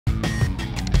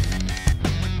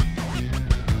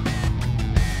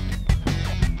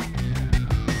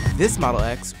This Model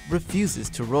X refuses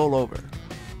to roll over.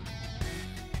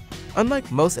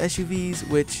 Unlike most SUVs,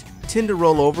 which tend to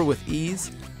roll over with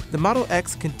ease, the Model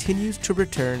X continues to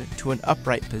return to an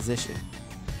upright position.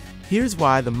 Here's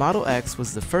why the Model X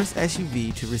was the first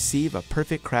SUV to receive a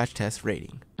perfect crash test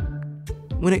rating.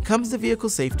 When it comes to vehicle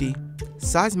safety,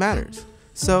 size matters,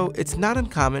 so it's not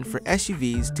uncommon for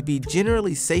SUVs to be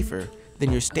generally safer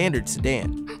than your standard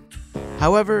sedan.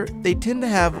 However, they tend to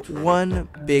have one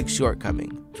big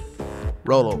shortcoming: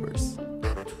 rollovers.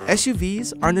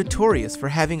 SUVs are notorious for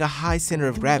having a high center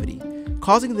of gravity,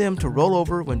 causing them to roll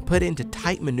over when put into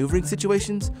tight maneuvering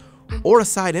situations or a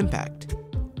side impact.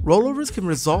 Rollovers can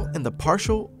result in the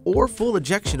partial or full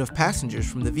ejection of passengers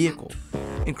from the vehicle,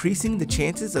 increasing the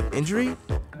chances of injury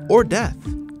or death.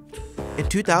 In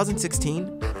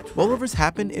 2016, rollovers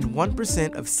happened in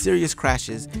 1% of serious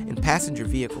crashes in passenger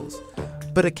vehicles,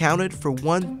 but accounted for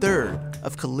 1/3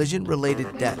 of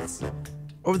collision-related deaths.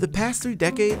 Over the past 3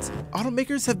 decades,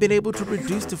 automakers have been able to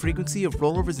reduce the frequency of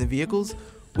rollovers in vehicles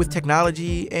with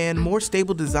technology and more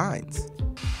stable designs.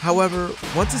 However,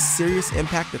 once a serious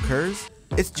impact occurs,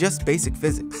 it's just basic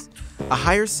physics. A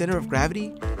higher center of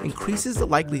gravity increases the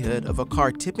likelihood of a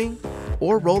car tipping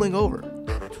or rolling over.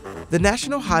 The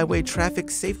National Highway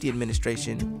Traffic Safety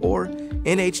Administration, or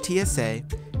NHTSA,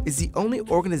 is the only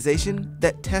organization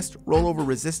that tests rollover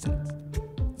resistance.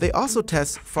 They also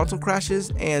test frontal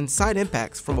crashes and side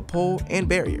impacts from a pole and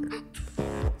barrier.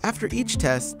 After each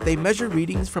test, they measure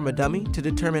readings from a dummy to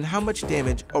determine how much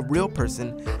damage a real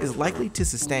person is likely to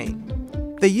sustain.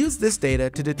 They use this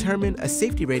data to determine a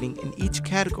safety rating in each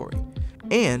category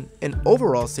and an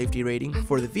overall safety rating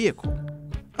for the vehicle.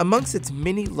 Amongst its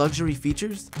many luxury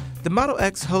features, the Model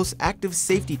X hosts active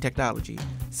safety technology,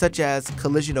 such as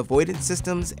collision avoidance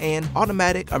systems and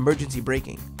automatic emergency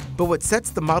braking. But what sets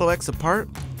the Model X apart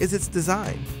is its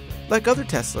design. Like other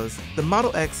Teslas, the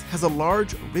Model X has a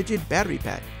large, rigid battery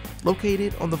pack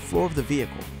located on the floor of the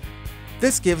vehicle.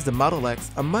 This gives the Model X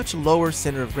a much lower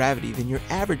center of gravity than your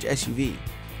average SUV.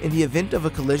 In the event of a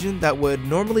collision that would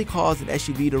normally cause an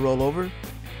SUV to roll over,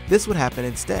 this would happen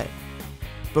instead.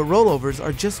 But rollovers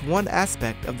are just one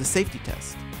aspect of the safety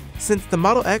test. Since the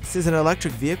Model X is an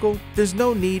electric vehicle, there's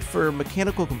no need for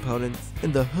mechanical components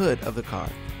in the hood of the car.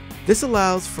 This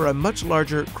allows for a much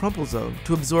larger crumple zone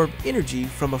to absorb energy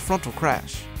from a frontal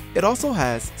crash. It also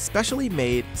has specially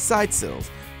made side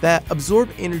sills that absorb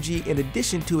energy in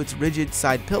addition to its rigid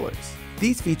side pillars.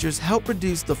 These features help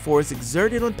reduce the force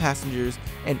exerted on passengers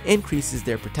and increases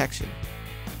their protection.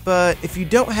 But if you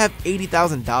don't have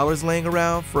 $80,000 laying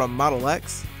around for a Model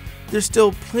X, there's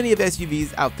still plenty of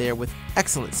SUVs out there with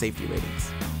excellent safety ratings.